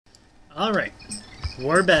Alright,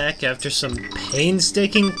 we're back after some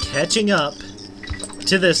painstaking catching up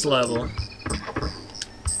to this level.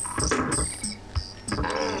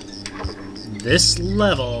 This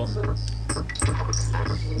level...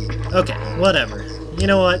 Okay, whatever. You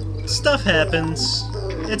know what? Stuff happens.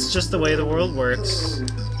 It's just the way the world works.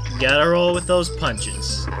 Gotta roll with those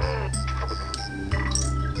punches.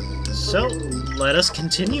 So, let us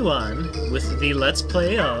continue on with the Let's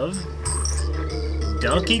Play of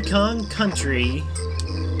Donkey Kong Country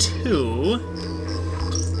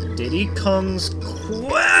 2 Diddy Kong's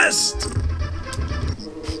Quest!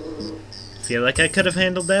 Feel like I could have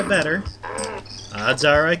handled that better. Odds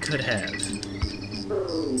are I could have.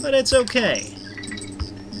 But it's okay.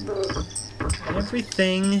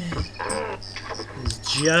 Everything is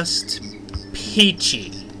just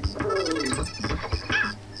peachy.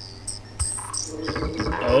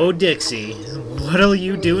 Oh, Dixie, what'll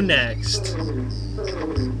you do next?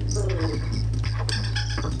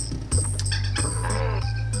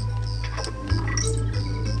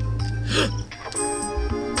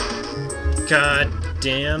 God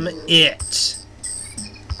damn it.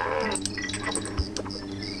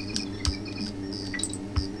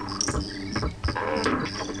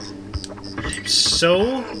 I'm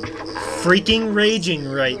so freaking raging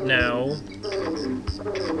right now.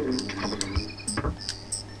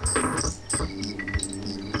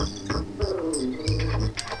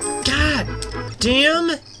 God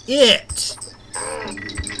damn it.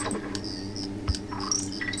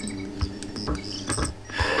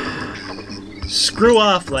 Screw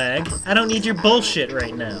off, lag. I don't need your bullshit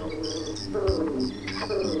right now.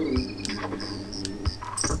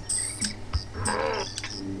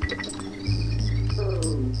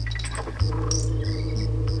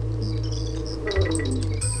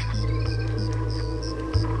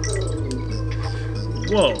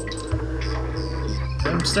 Whoa.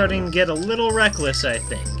 I'm starting to get a little reckless, I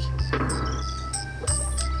think.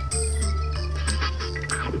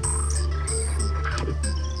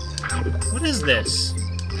 What is this?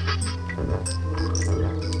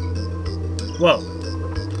 Whoa.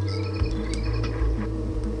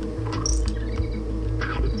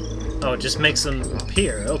 Oh, it just makes them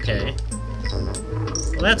appear. Okay.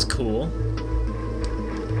 Well, that's cool.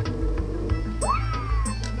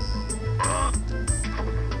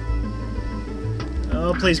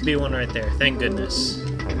 Oh, please be one right there. Thank goodness.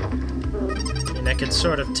 And I could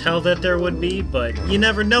sort of tell that there would be, but you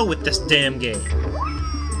never know with this damn game.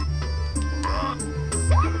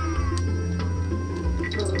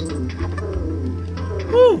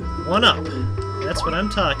 Woo! One up. That's what I'm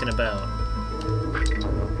talking about.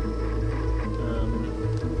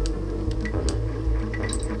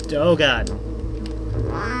 Oh god.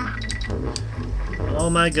 Oh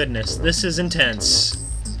my goodness. This is intense.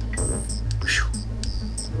 Whew.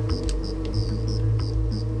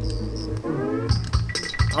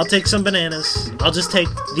 I'll take some bananas. I'll just take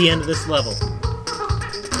the end of this level.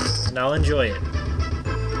 And I'll enjoy it.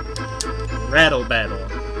 Rattle Battle.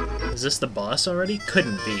 Is this the boss already?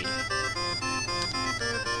 Couldn't be.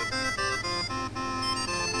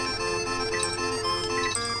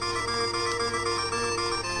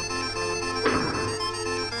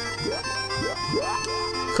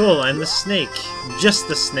 Cool, I'm the snake. Just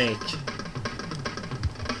the snake.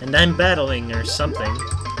 And I'm battling or something.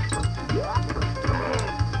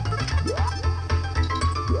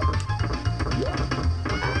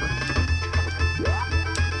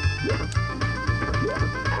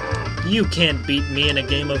 You can't beat me in a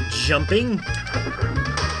game of jumping.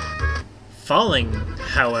 Falling,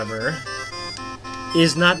 however,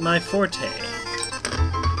 is not my forte.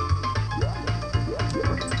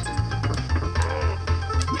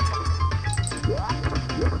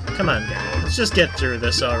 Come on, guys. Let's just get through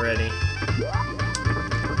this already.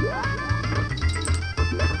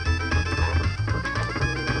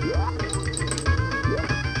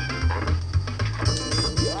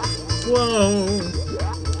 Whoa!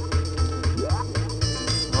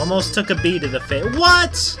 Almost took a bee to the face.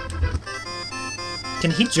 What?!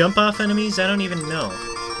 Can he jump off enemies? I don't even know.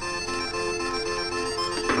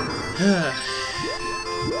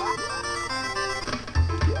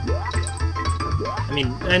 I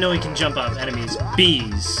mean, I know he can jump off enemies.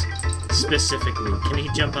 Bees, specifically. Can he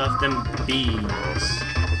jump off them bees?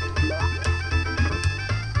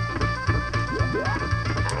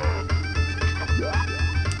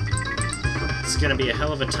 It's gonna be a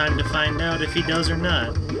hell of a time to find out if he does or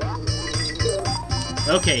not.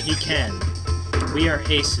 Okay, he can. We are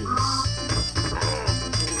aces.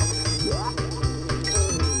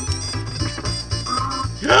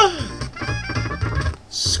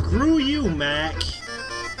 Screw you, Mac.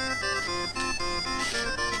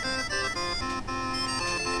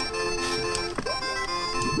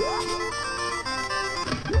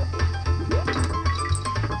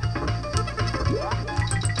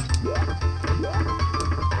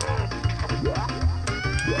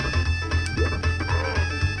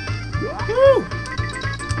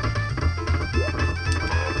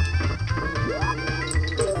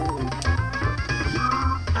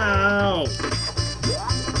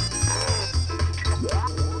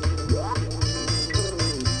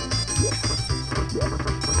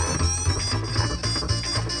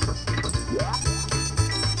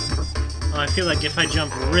 feel like if I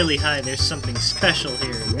jump really high, there's something special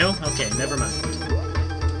here. No? Okay, never mind.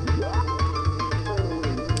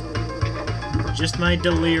 Just my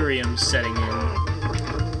delirium setting in.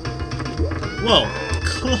 Whoa!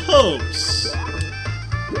 Close!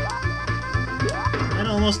 That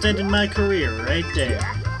almost ended my career right there.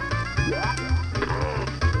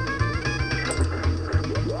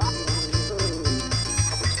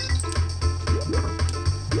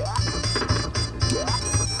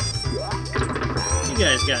 You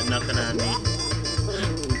guys got nothing on me.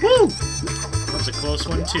 Woo! That was a close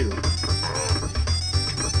one, too.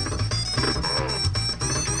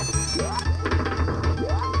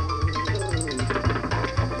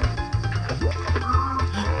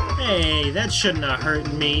 Hey, that shouldn't have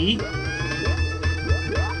hurt me.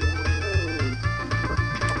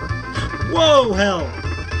 Whoa, hell!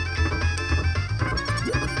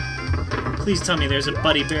 Please tell me there's a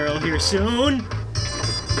buddy barrel here soon.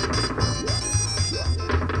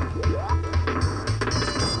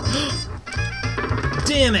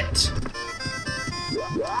 Damn it!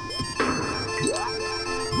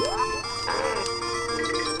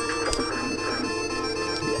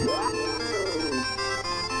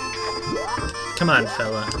 Come on,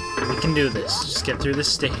 fella. We can do this. Just get through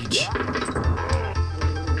this stage.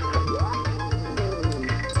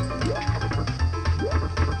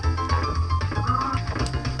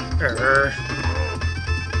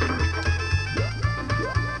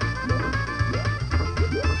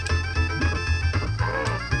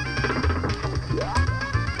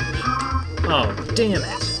 Oh, damn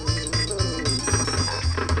it.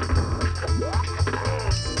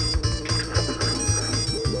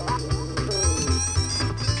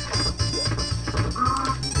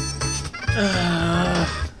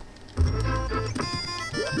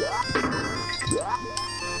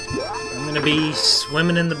 I'm gonna be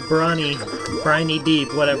swimming in the briny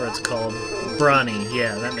deep, whatever it's called. Brawny,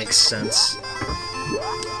 yeah, that makes sense.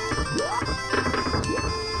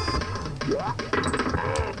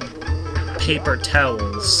 Paper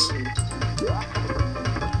towels.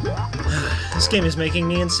 This game is making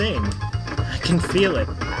me insane. I can feel it.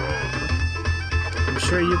 I'm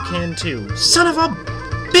sure you can too. Son of a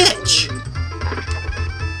bitch!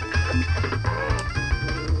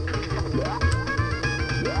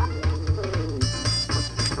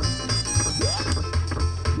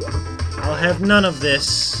 I'll have none of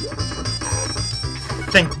this.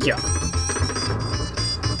 Thank you.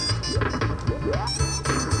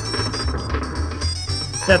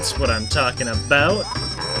 That's what I'm talking about.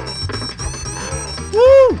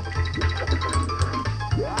 Woo!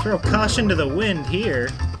 Throw caution to the wind here.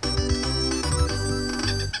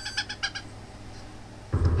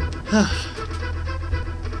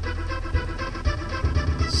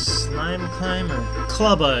 Slime climber.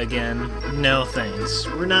 Clubba again. No thanks.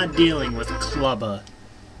 We're not dealing with Clubba.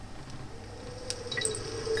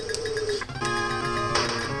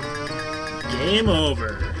 Game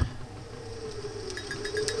over.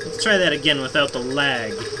 Let's try that again without the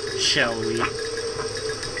lag, shall we?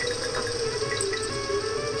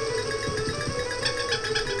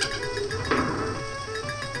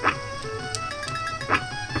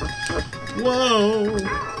 Whoa!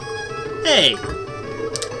 Hey!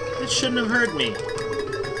 That shouldn't have hurt me.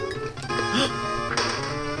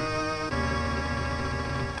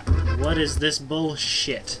 What is this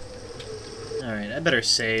bullshit? Alright, I better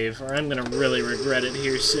save, or I'm gonna really regret it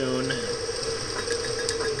here soon.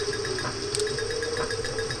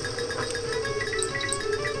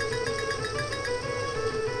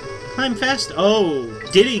 Climb fast? Oh,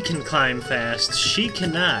 Diddy can climb fast. She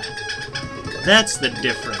cannot. That's the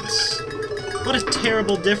difference. What a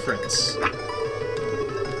terrible difference.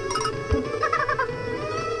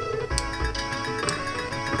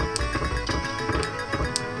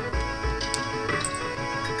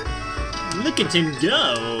 Look at him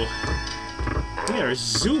go! We are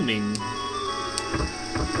zooming.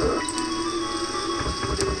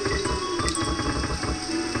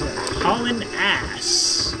 We're hauling ass.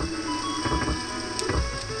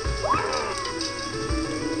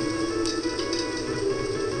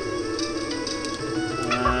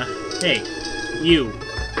 Hey, you.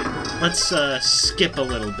 Let's, skip a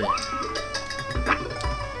little bit.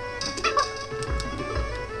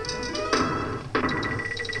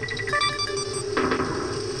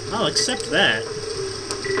 I'll accept that.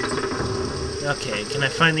 Okay, can I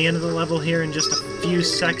find the end of the level here in just a few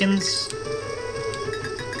seconds?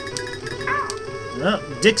 Well,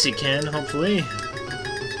 Dixie can, hopefully.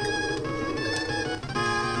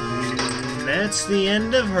 That's the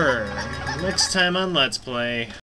end of her. Next time on Let's Play.